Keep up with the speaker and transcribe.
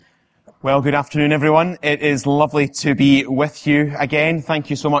Well, good afternoon, everyone. It is lovely to be with you again. Thank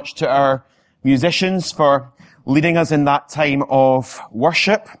you so much to our musicians for leading us in that time of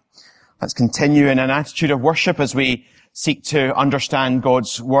worship. Let's continue in an attitude of worship as we seek to understand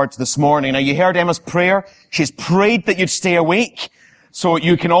God's Word this morning. Now, you heard Emma's prayer. She's prayed that you'd stay awake, so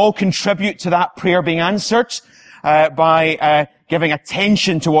you can all contribute to that prayer being answered by giving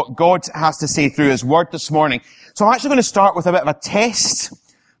attention to what God has to say through His Word this morning. So I'm actually going to start with a bit of a test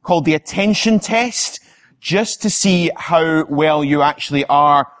called the attention test, just to see how well you actually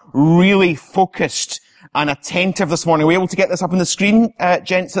are really focused and attentive this morning. Are we able to get this up on the screen,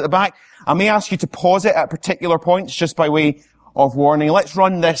 gents at the back? I may ask you to pause it at particular points, just by way of warning. Let's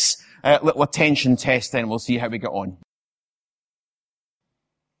run this little attention test then. We'll see how we get on.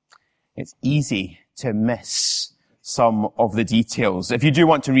 It's easy to miss some of the details. If you do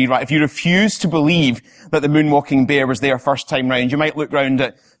want to rewrite, if you refuse to believe that the moonwalking bear was there first time round, you might look round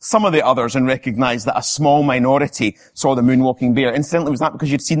at some of the others and recognise that a small minority saw the moonwalking bear. Incidentally, was that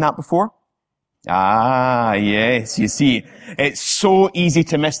because you'd seen that before? Ah, yes, you see. It's so easy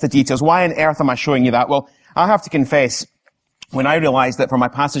to miss the details. Why on earth am I showing you that? Well, I have to confess, when I realised that for my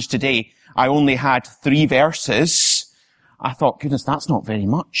passage today, I only had 3 verses, I thought, goodness, that's not very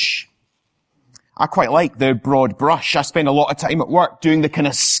much. I quite like the broad brush. I spend a lot of time at work doing the kind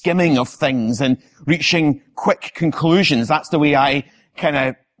of skimming of things and reaching quick conclusions. That's the way I kind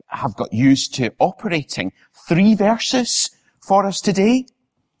of have got used to operating. 3 verses for us today.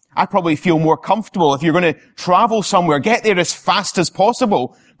 I probably feel more comfortable if you're going to travel somewhere. Get there as fast as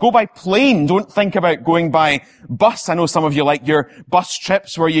possible. Go by plane. Don't think about going by bus. I know some of you like your bus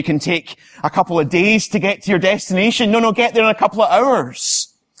trips where you can take a couple of days to get to your destination. No, get there in a couple of hours.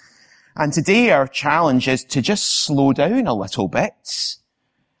 And today our challenge is to just slow down a little bit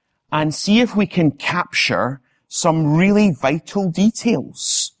and see if we can capture some really vital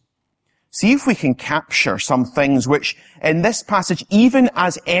details. See if we can capture some things which in this passage, even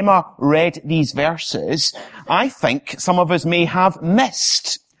as Emma read these verses, I think some of us may have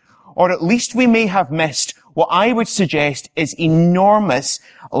missed, or at least we may have missed what I would suggest is enormous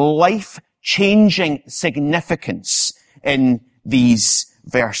life-changing significance in these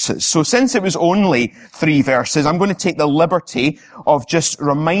verses. So since it was only 3 verses, I'm going to take the liberty of just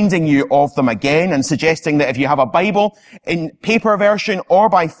reminding you of them again and suggesting that if you have a Bible in paper version or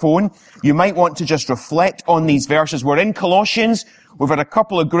by phone, you might want to just reflect on these verses. We're in Colossians. We've had a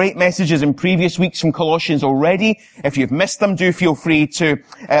couple of great messages in previous weeks from Colossians already. If you've missed them, do feel free to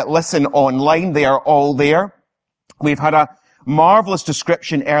listen online. They are all there. We've had a marvelous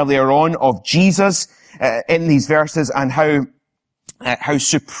description earlier on of Jesus in these verses and how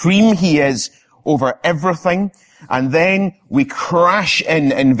supreme He is over everything. And then we crash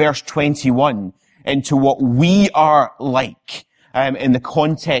in verse 21 into what we are like in the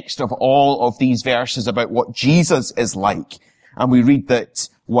context of all of these verses about what Jesus is like. And we read that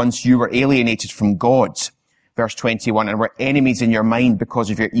once you were alienated from God, verse 21, and were enemies in your mind because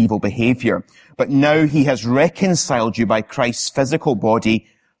of your evil behavior. But now He has reconciled you by Christ's physical body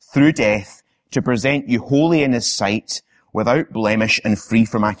through death to present you holy in His sight, without blemish and free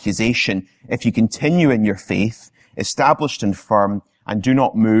from accusation, if you continue in your faith, established and firm, and do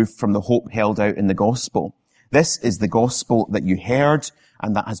not move from the hope held out in the gospel. This is the gospel that you heard,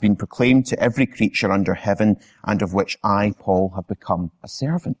 and that has been proclaimed to every creature under heaven, and of which I, Paul, have become a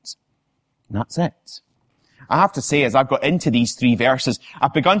servant. And that's it. I have to say, as I've got into these 3 verses,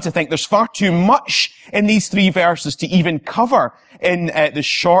 I've begun to think there's far too much in these 3 verses to even cover in the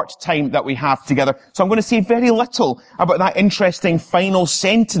short time that we have together. So I'm going to say very little about that interesting final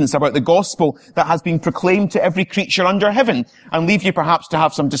sentence about the gospel that has been proclaimed to every creature under heaven, and leave you perhaps to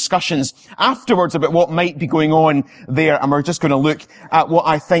have some discussions afterwards about what might be going on there. And we're just going to look at what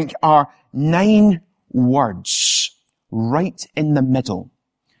I think are 9 words right in the middle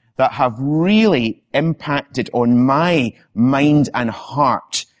that have really impacted on my mind and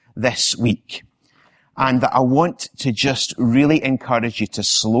heart this week. And that I want to just really encourage you to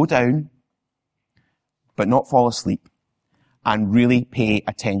slow down, but not fall asleep, and really pay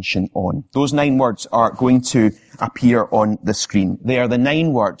attention on. Those 9 words are going to appear on the screen. They are the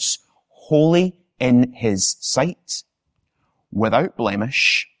 9 words: holy in His sight, without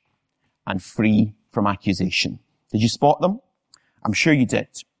blemish, and free from accusation. Did you spot them? I'm sure you did.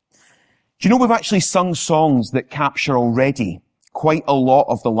 Do you know we've actually sung songs that capture already quite a lot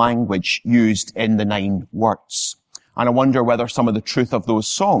of the language used in the 9 words? And I wonder whether some of the truth of those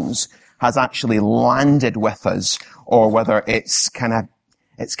songs has actually landed with us, or whether it's kind of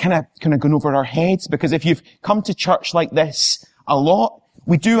gone over our heads. Because if you've come to church like this a lot,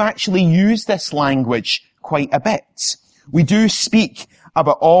 we do actually use this language quite a bit. We do speak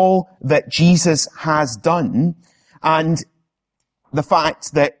about all that Jesus has done and the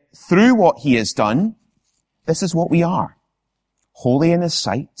fact that through what he has done, this is what we are. Holy in his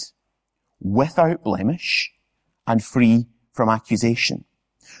sight, without blemish, and free from accusation.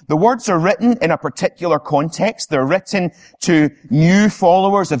 The words are written in a particular context. They're written to new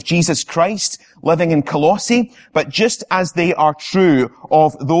followers of Jesus Christ living in Colossae, but just as they are true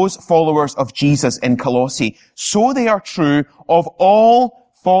of those followers of Jesus in Colossae, so they are true of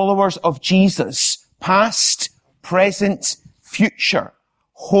all followers of Jesus, past, present, future,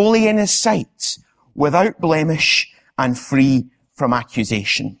 holy in his sight, without blemish, and free from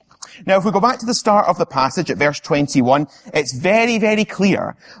accusation. Now, if we go back to the start of the passage at verse 21, it's very, very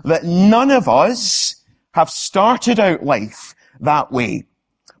clear that none of us have started out life that way.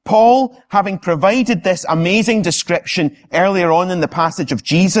 Paul, having provided this amazing description earlier on in the passage of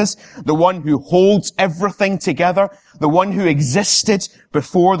Jesus, the one who holds everything together, the one who existed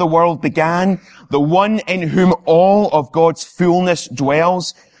before the world began, the one in whom all of God's fullness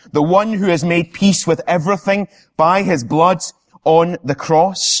dwells, the one who has made peace with everything by his blood on the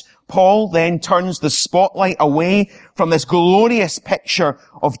cross, Paul then turns the spotlight away from this glorious picture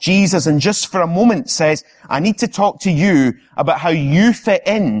of Jesus and just for a moment says, I need to talk to you about how you fit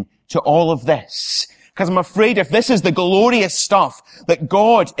in to all of this. Because I'm afraid if this is the glorious stuff that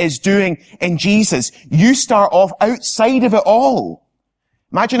God is doing in Jesus, you start off outside of it all.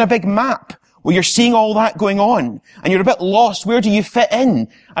 Imagine a big map where you're seeing all that going on and you're a bit lost. Where do you fit in?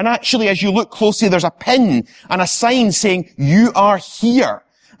 And actually, as you look closely, there's a pin and a sign saying, you are here.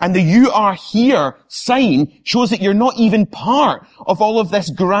 And the you are here sign shows that you're not even part of all of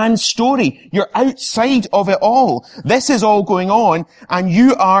this grand story. You're outside of it all. This is all going on and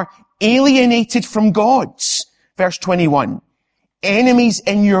you are alienated from God. Verse 21. Enemies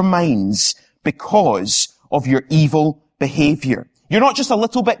in your minds because of your evil behavior. You're not just a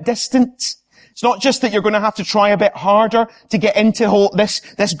little bit distant. It's not just that you're going to have to try a bit harder to get into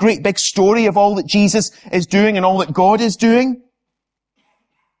this great big story of all that Jesus is doing and all that God is doing.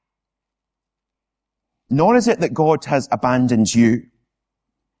 Nor is it that God has abandoned you.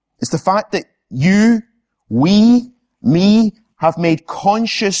 It's the fact that you, we, me, have made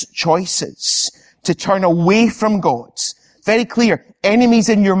conscious choices to turn away from God. Very clear. Enemies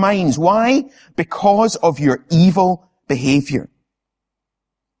in your minds. Why? Because of your evil behavior.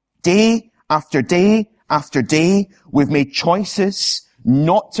 Day after day after day, we've made choices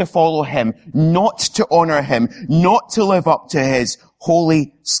not to follow him, not to honor him, not to live up to his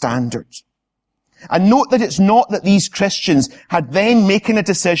holy standards. And note that it's not that these Christians had then making a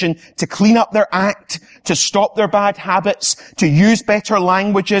decision to clean up their act, to stop their bad habits, to use better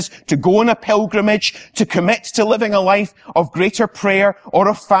languages, to go on a pilgrimage, to commit to living a life of greater prayer or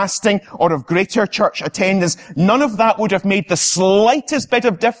of fasting or of greater church attendance. None of that would have made the slightest bit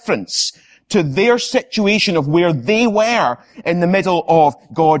of difference to their situation of where they were in the middle of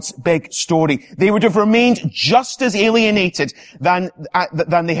God's big story. They would have remained just as alienated than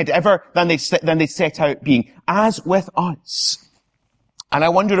they'd set out being, as with us. And I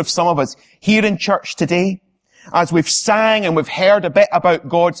wonder if some of us here in church today, as we've sang and we've heard a bit about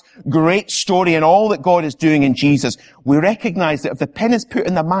God's great story and all that God is doing in Jesus, we recognize that if the pin is put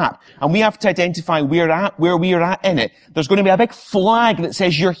in the map and we have to identify where we are at in it, there's going to be a big flag that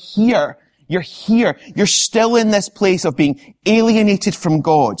says you're here. You're here. You're still in this place of being alienated from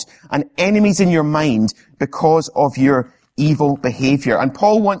God and enemies in your mind because of your evil behavior. And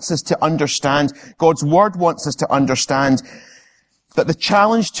Paul wants us to understand, God's word wants us to understand that the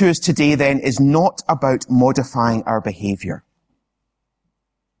challenge to us today then is not about modifying our behavior.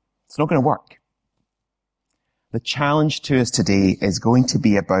 It's not going to work. The challenge to us today is going to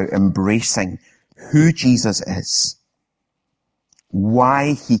be about embracing who Jesus is,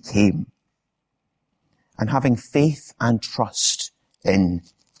 why he came, and having faith and trust in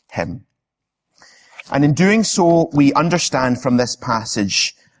him. And in doing so, we understand from this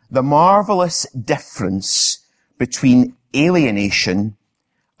passage the marvelous difference between alienation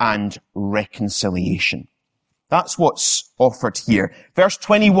and reconciliation. That's what's offered here. Verse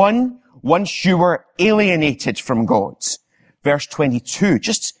 21, once you were alienated from God. Verse 22,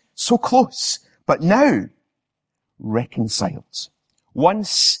 just so close, but now reconciled.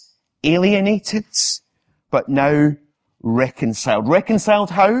 Once alienated, but now reconciled.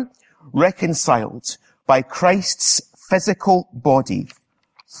 Reconciled how? Reconciled by Christ's physical body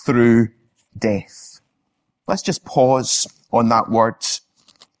through death. Let's just pause on that word,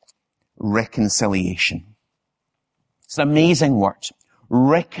 reconciliation. It's an amazing word.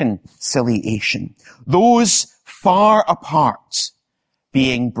 Reconciliation. Those far apart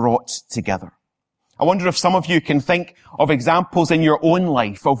being brought together. I wonder if some of you can think of examples in your own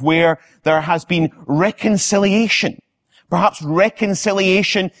life of where there has been reconciliation. Perhaps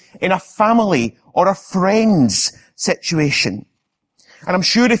reconciliation in a family or a friend's situation. And I'm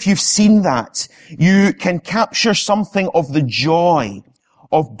sure if you've seen that, you can capture something of the joy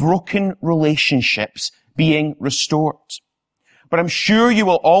of broken relationships being restored. But I'm sure you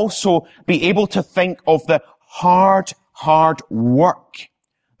will also be able to think of the hard work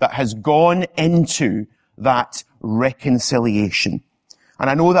that has gone into that reconciliation. And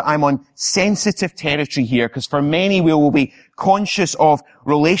I know that I'm on sensitive territory here, because for many we will be conscious of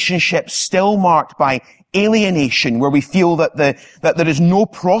relationships still marked by alienation, where we feel that there is no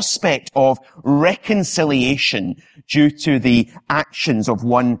prospect of reconciliation due to the actions of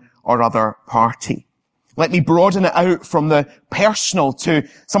one or other party. Let me broaden it out from the personal to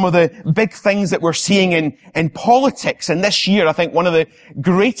some of the big things that we're seeing in politics. And this year, I think one of the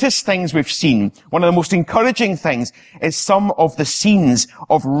greatest things we've seen, one of the most encouraging things, is some of the scenes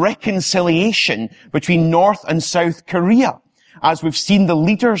of reconciliation between North and South Korea. As we've seen the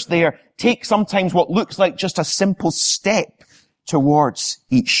leaders there take sometimes what looks like just a simple step towards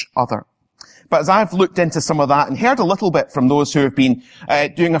each other. But as I've looked into some of that and heard a little bit from those who have been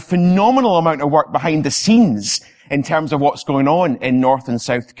doing a phenomenal amount of work behind the scenes in terms of what's going on in North and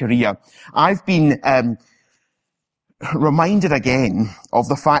South Korea, I've been reminded again of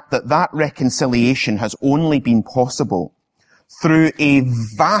the fact that that reconciliation has only been possible through a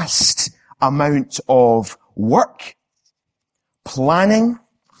vast amount of work, planning,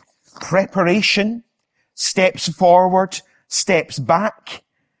 preparation, steps forward, steps back,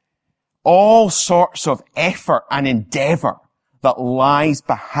 all sorts of effort and endeavor that lies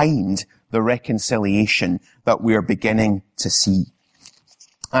behind the reconciliation that we're beginning to see.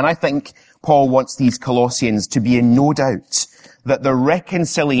 And I think Paul wants these Colossians to be in no doubt that the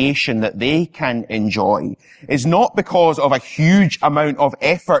reconciliation that they can enjoy is not because of a huge amount of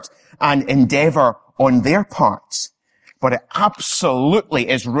effort and endeavor on their part, but it absolutely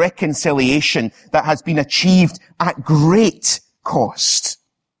is reconciliation that has been achieved at great cost.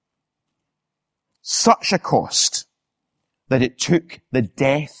 Such a cost that it took the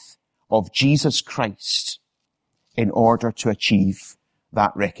death of Jesus Christ in order to achieve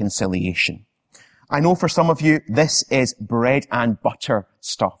that reconciliation. I know for some of you, this is bread and butter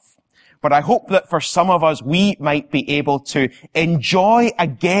stuff. But I hope that for some of us, we might be able to enjoy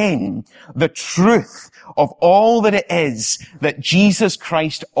again the truth of all that it is that Jesus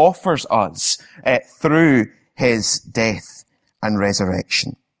Christ offers us through his death and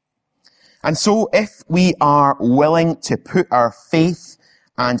resurrection. And so if we are willing to put our faith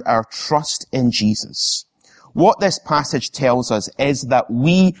and our trust in Jesus, what this passage tells us is that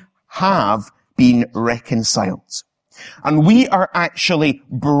we have been reconciled. And we are actually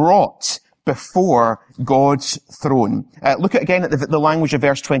brought before God's throne. Look again at the language of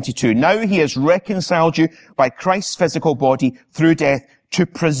verse 22. Now he has reconciled you by Christ's physical body through death to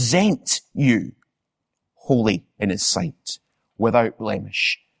present you holy in his sight, without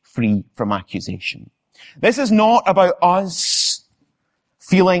blemish, free from accusation. This is not about us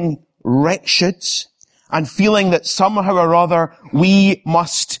feeling wretched and feeling that somehow or other we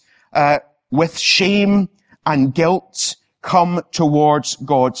must, with shame and guilt, come towards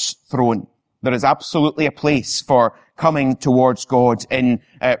God's throne. There is absolutely a place for coming towards God in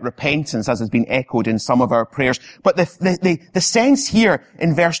repentance, as has been echoed in some of our prayers. But the sense here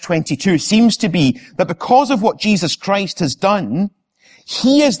in verse 22 seems to be that because of what Jesus Christ has done,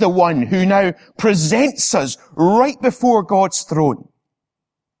 he is the one who now presents us right before God's throne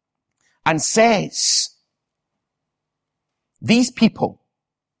and says, these people,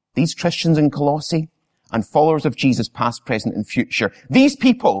 these Christians in Colossae and followers of Jesus past, present and future, these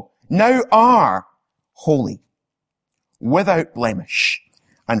people now are holy, without blemish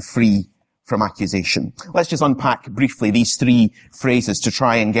and free from accusation. Let's just unpack briefly these three phrases to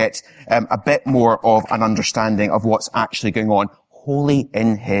try and get a bit more of an understanding of what's actually going on. Holy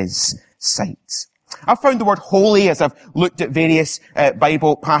in his sight. I've found the word holy, as I've looked at various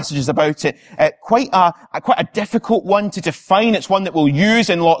Bible passages about it, quite a difficult one to define. It's one that we'll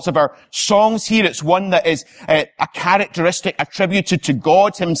use in lots of our songs here. It's one that is a characteristic attributed to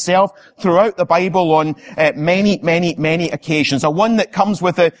God himself throughout the Bible on many occasions. A one that comes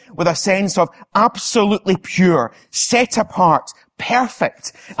with a sense of absolutely pure, set apart,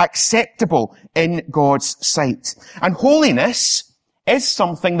 perfect, acceptable in God's sight. And holiness is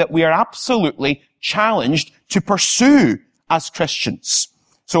something that we are absolutely challenged to pursue as Christians.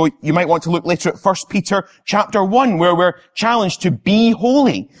 So you might want to look later at 1 Peter chapter 1, where we're challenged to be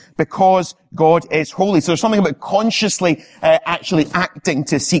holy because God is holy. So there's something about consciously actually acting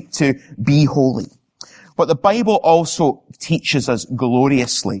to seek to be holy. But the Bible also teaches us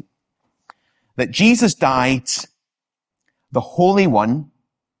gloriously that Jesus died, the Holy One,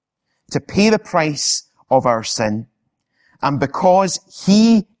 to pay the price of our sin. And because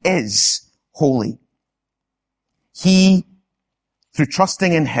he is holy, he, through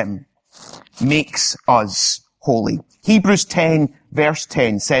trusting in him, makes us holy. Hebrews 10 verse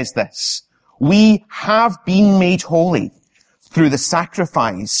 10 says this: we have been made holy through the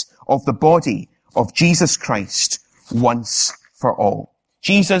sacrifice of the body of Jesus Christ once for all.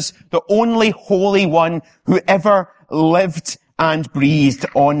 Jesus, the only holy one who ever lived and breathed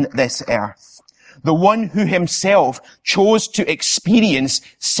on this earth. The one who himself chose to experience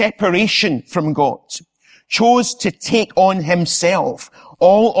separation from God, chose to take on himself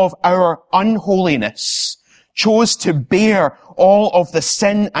all of our unholiness, chose to bear all of the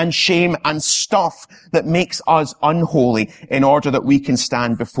sin and shame and stuff that makes us unholy in order that we can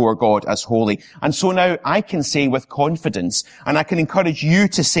stand before God as holy. And so now I can say with confidence, and I can encourage you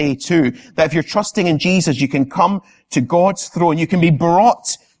to say too, that if you're trusting in Jesus, you can come to God's throne. You can be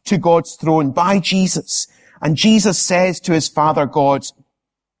brought to God's throne by Jesus. And Jesus says to his Father God,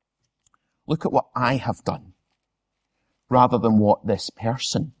 look at what I have done, rather than what this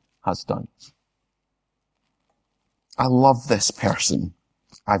person has done. I love this person.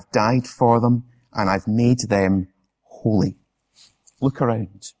 I've died for them and I've made them holy. Look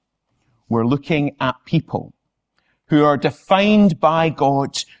around. We're looking at people who are defined by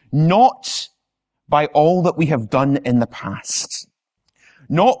God, not by all that we have done in the past,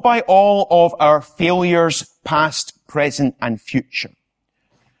 not by all of our failures, past, present, and future.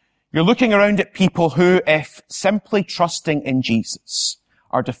 You're looking around at people who, if simply trusting in Jesus,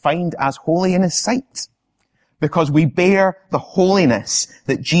 are defined as holy in his sight, because we bear the holiness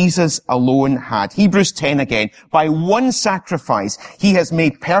that Jesus alone had. Hebrews 10 again. By one sacrifice, he has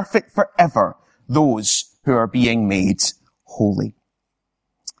made perfect forever those who are being made holy.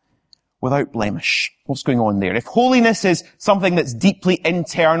 Without blemish. What's going on there? If holiness is something that's deeply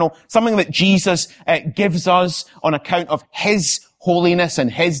internal, something that Jesus gives us on account of his holiness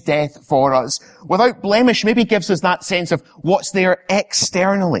and his death for us, without blemish maybe gives us that sense of what's there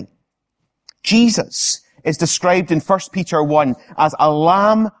externally. Jesus is described in 1 Peter 1 as a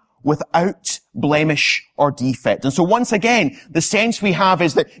lamb without blemish or defect. And so once again, the sense we have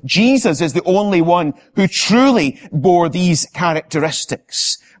is that Jesus is the only one who truly bore these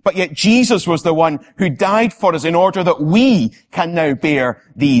characteristics. But yet Jesus was the one who died for us in order that we can now bear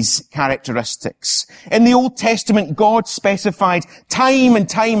these characteristics. In the Old Testament, God specified time and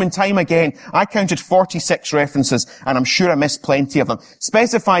time and time again, I counted 46 references, and I'm sure I missed plenty of them,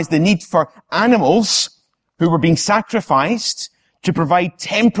 specifies the need for animals who were being sacrificed to provide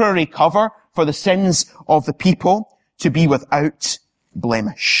temporary cover for the sins of the people, to be without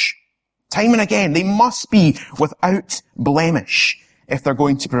blemish. Time and again, they must be without blemish if they're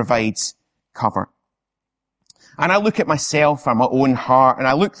going to provide cover. And I look at myself and my own heart, and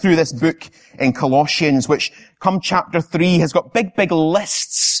I look through this book in Colossians, which come chapter 3 has got big, big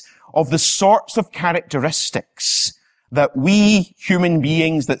lists of the sorts of characteristics that we human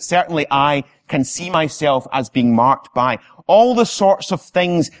beings, that certainly I can see myself as being marked by. All the sorts of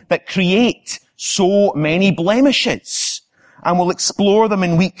things that create so many blemishes. And we'll explore them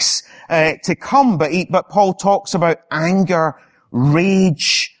in weeks to come. But Paul talks about anger,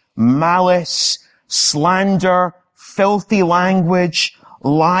 rage, malice, slander, filthy language,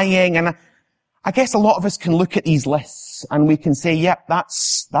 lying. And I guess a lot of us can look at these lists and we can say, yep,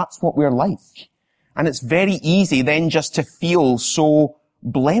 that's what we're like. And it's very easy then just to feel so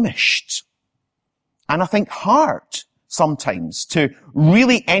blemished. And I think hard sometimes to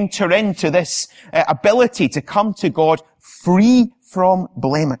really enter into this ability to come to God free from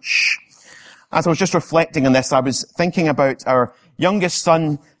blemish. As I was just reflecting on this, I was thinking about our youngest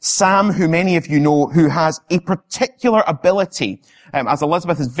son, Sam, who many of you know, who has a particular ability, as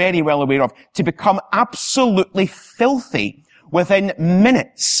Elizabeth is very well aware of, to become absolutely filthy within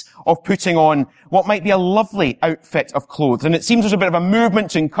minutes of putting on what might be a lovely outfit of clothes. And it seems there's a bit of a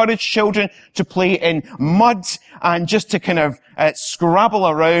movement to encourage children to play in mud and just to kind of scrabble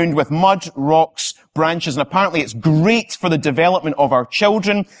around with mud, rocks, branches. And apparently it's great for the development of our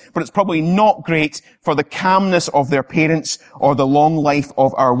children, but it's probably not great for the calmness of their parents or the long life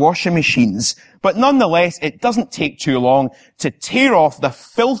of our washing machines. But nonetheless, it doesn't take too long to tear off the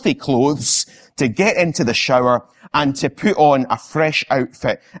filthy clothes, to get into the shower and to put on a fresh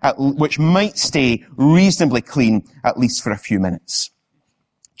outfit, which might stay reasonably clean, at least for a few minutes.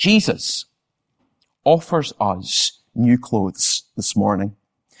 Jesus offers us new clothes this morning.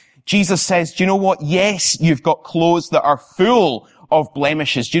 Jesus says, do you know what? Yes, you've got clothes that are full of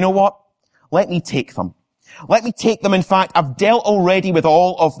blemishes. Do you know what? Let me take them. Let me take them. In fact, I've dealt already with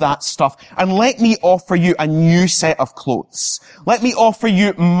all of that stuff. And let me offer you a new set of clothes. Let me offer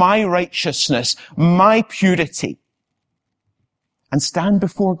you my righteousness, my purity. And stand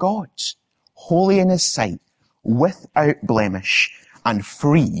before God, holy in his sight, without blemish, and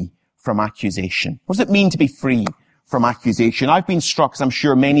free from accusation. What does it mean to be free from accusation? I've been struck, as I'm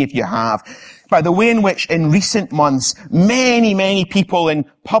sure many of you have, by the way in which in recent months, many people in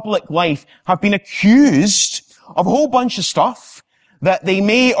public life have been accused of a whole bunch of stuff that they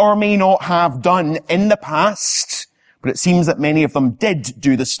may or may not have done in the past, but it seems that many of them did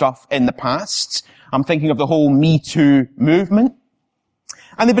do the stuff in the past. I'm thinking of the whole Me Too movement.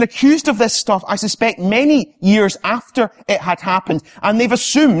 And they've been accused of this stuff, I suspect, many years after it had happened. And they've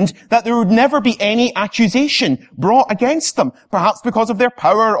assumed that there would never be any accusation brought against them, perhaps because of their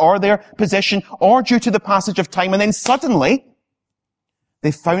power or their position or due to the passage of time. And then suddenly,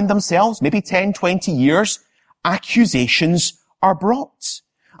 they found themselves, maybe 10, 20 years, accusations are brought.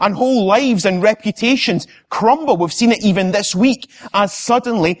 And whole lives and reputations crumble. We've seen it even this week as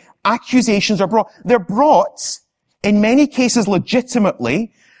suddenly accusations are brought. They're brought in many cases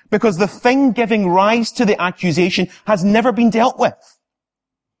legitimately, because the thing giving rise to the accusation has never been dealt with.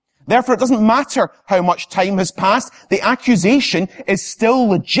 Therefore, it doesn't matter how much time has passed. The accusation is still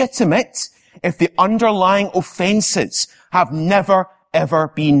legitimate if the underlying offences have never, ever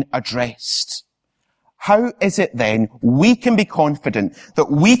been addressed. How is it then we can be confident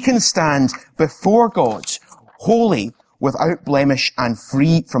that we can stand before God, holy, without blemish and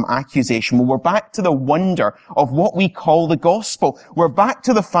free from accusation? Well, we're back to the wonder of what we call the gospel. We're back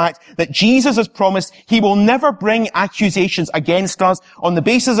to the fact that Jesus has promised he will never bring accusations against us on the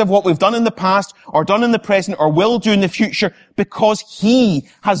basis of what we've done in the past or done in the present or will do in the future, because he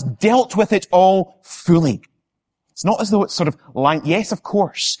has dealt with it all fully. It's not as though it's sort of lying. Yes, of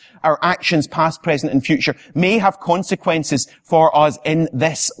course, our actions, past, present, and future, may have consequences for us in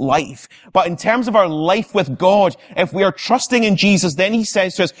this life. But in terms of our life with God, if we are trusting in Jesus, then he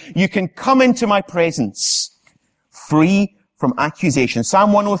says to us, you can come into my presence free from accusation.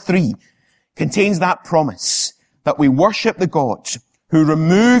 Psalm 103 contains that promise that we worship the God who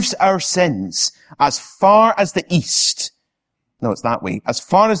removes our sins as far as the east. No, it's that way. As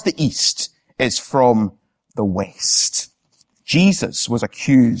far as the east is from the west. Jesus was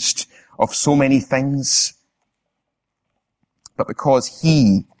accused of so many things, but because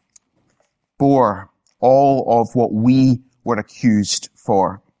he bore all of what we were accused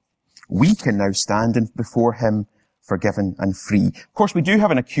for, we can now stand before him forgiven and free. Of course, we do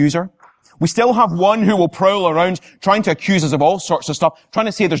have an accuser. We still have one who will prowl around trying to accuse us of all sorts of stuff, trying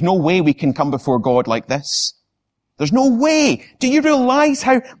to say there's no way we can come before God like this. There's no way. Do you realize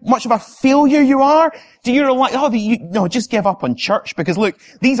how much of a failure you are? Do you realize, no, just give up on church, because look,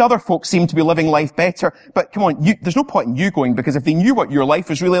 these other folks seem to be living life better, but come on, there's no point in you going, because if they knew what your life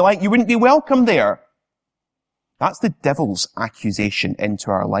was really like, you wouldn't be welcome there. That's the devil's accusation into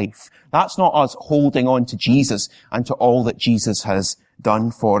our life. That's not us holding on to Jesus and to all that Jesus has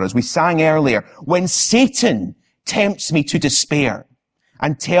done for us. We sang earlier, when Satan tempts me to despair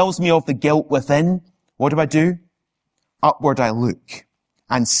and tells me of the guilt within, what do? Upward I look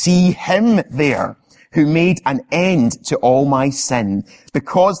and see him there who made an end to all my sin.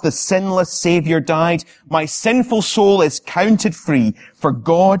 Because the sinless Saviour died, my sinful soul is counted free, for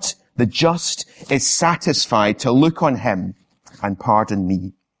God, the just, is satisfied to look on him and pardon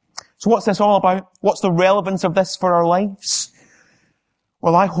me. So what's this all about? What's the relevance of this for our lives?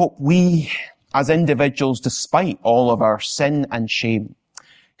 Well, I hope we, as individuals, despite all of our sin and shame,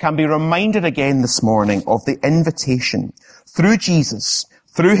 can be reminded again this morning of the invitation through Jesus,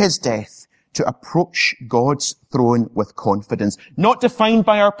 through his death, to approach God's throne with confidence, not defined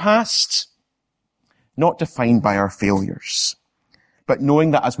by our past, not defined by our failures, but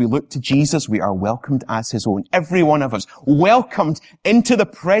knowing that as we look to Jesus, we are welcomed as his own. Every one of us welcomed into the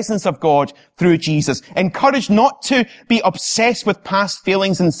presence of God through Jesus. Encouraged not to be obsessed with past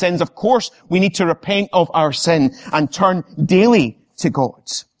failings and sins. Of course, we need to repent of our sin and turn daily to God.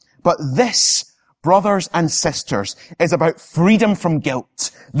 But this, brothers and sisters, is about freedom from guilt.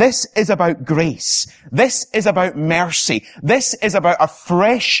 This is about grace. This is about mercy. This is about a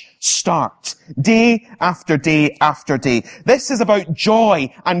fresh start, day after day after day. This is about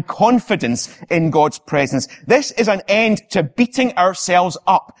joy and confidence in God's presence. This is an end to beating ourselves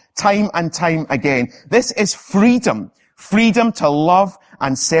up time and time again. This is freedom. Freedom to love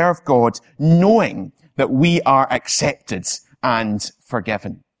and serve God, knowing that we are accepted and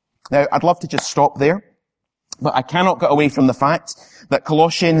forgiven. Now, I'd love to just stop there, but I cannot get away from the fact that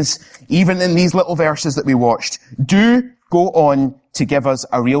Colossians, even in these little verses that we watched, do go on to give us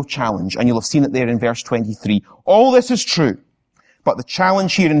a real challenge, and you'll have seen it there in verse 23. All this is true, but the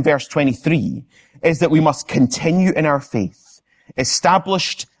challenge here in verse 23 is that we must continue in our faith,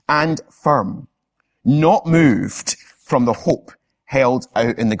 established and firm, not moved from the hope held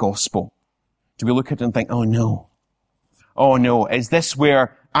out in the gospel. Do we look at it and think, oh no, is this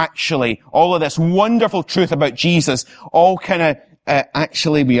where actually all of this wonderful truth about Jesus all kind of,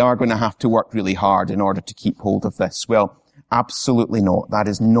 actually we are going to have to work really hard in order to keep hold of this? Well, absolutely not. That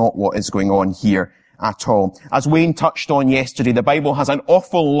is not what is going on here at all. As Wayne touched on yesterday, the Bible has an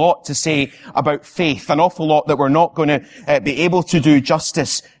awful lot to say about faith, an awful lot that we're not going to be able to do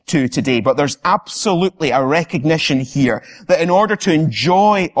justice to today. But there's absolutely a recognition here that in order to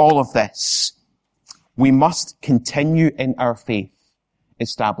enjoy all of this, we must continue in our faith,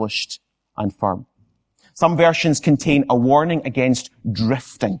 established and firm. Some versions contain a warning against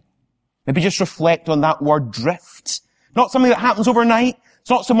drifting. Maybe just reflect on that word drift. Not something that happens overnight. It's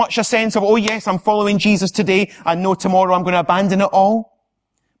not so much a sense of, oh yes, I'm following Jesus today, and no, tomorrow I'm going to abandon it all.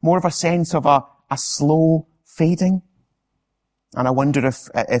 More of a sense of a slow fading. And I wonder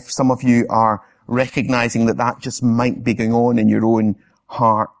if some of you are recognizing that just might be going on in your own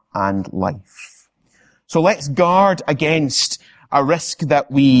heart and life. So let's guard against a risk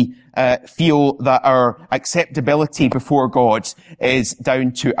that we feel that our acceptability before God is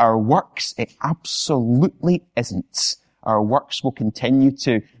down to our works. It absolutely isn't. Our works will continue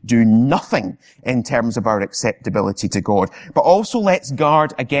to do nothing in terms of our acceptability to God. But also let's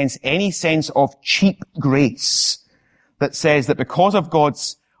guard against any sense of cheap grace that says that because of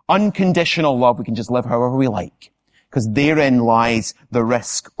God's unconditional love, we can just live however we like. Because therein lies the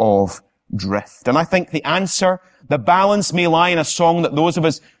risk of drift. And I think the answer, the balance may lie in a song that those of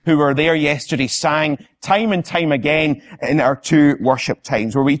us who were there yesterday sang time and time again in our two worship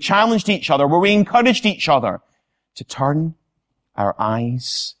times, where we challenged each other, where we encouraged each other to turn our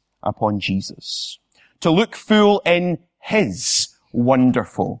eyes upon Jesus, to look full in His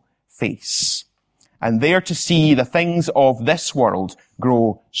wonderful face, and there to see the things of this world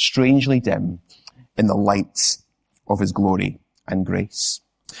grow strangely dim in the light of His glory and grace.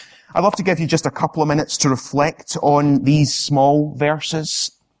 I'd love to give you just a couple of minutes to reflect on these small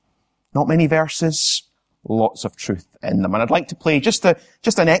verses. Not many verses, lots of truth in them. And I'd like to play just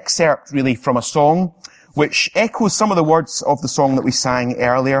an excerpt really from a song which echoes some of the words of the song that we sang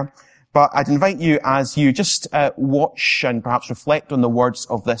earlier. But I'd invite you, as you just watch and perhaps reflect on the words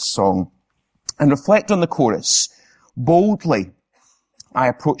of this song, and reflect on the chorus. Boldly I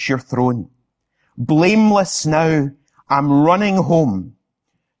approach your throne. Blameless now I'm running home.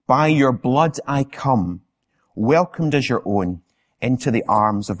 By your blood I come, welcomed as your own into the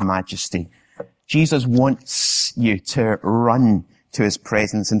arms of majesty. Jesus wants you to run to His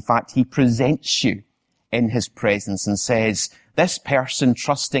presence. In fact, He presents you in His presence and says, this person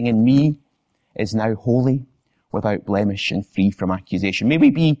trusting in me is now holy, without blemish and free from accusation. May we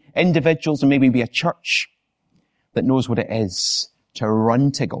be individuals and may we be a church that knows what it is to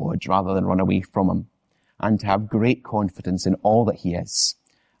run to God rather than run away from Him, and to have great confidence in all that He is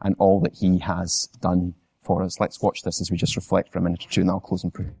and all that He has done for us. Let's watch this as we just reflect for a minute or two, and I'll close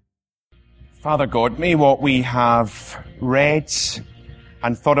in prayer. Father God, may what we have read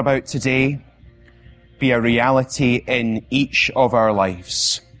and thought about today be a reality in each of our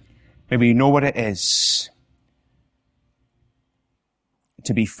lives. May we know what it is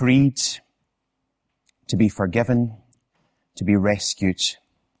to be freed, to be forgiven, to be rescued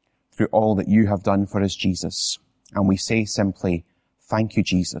through all that you have done for us, Jesus. And we say simply, thank you,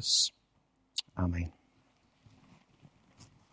 Jesus. Amen.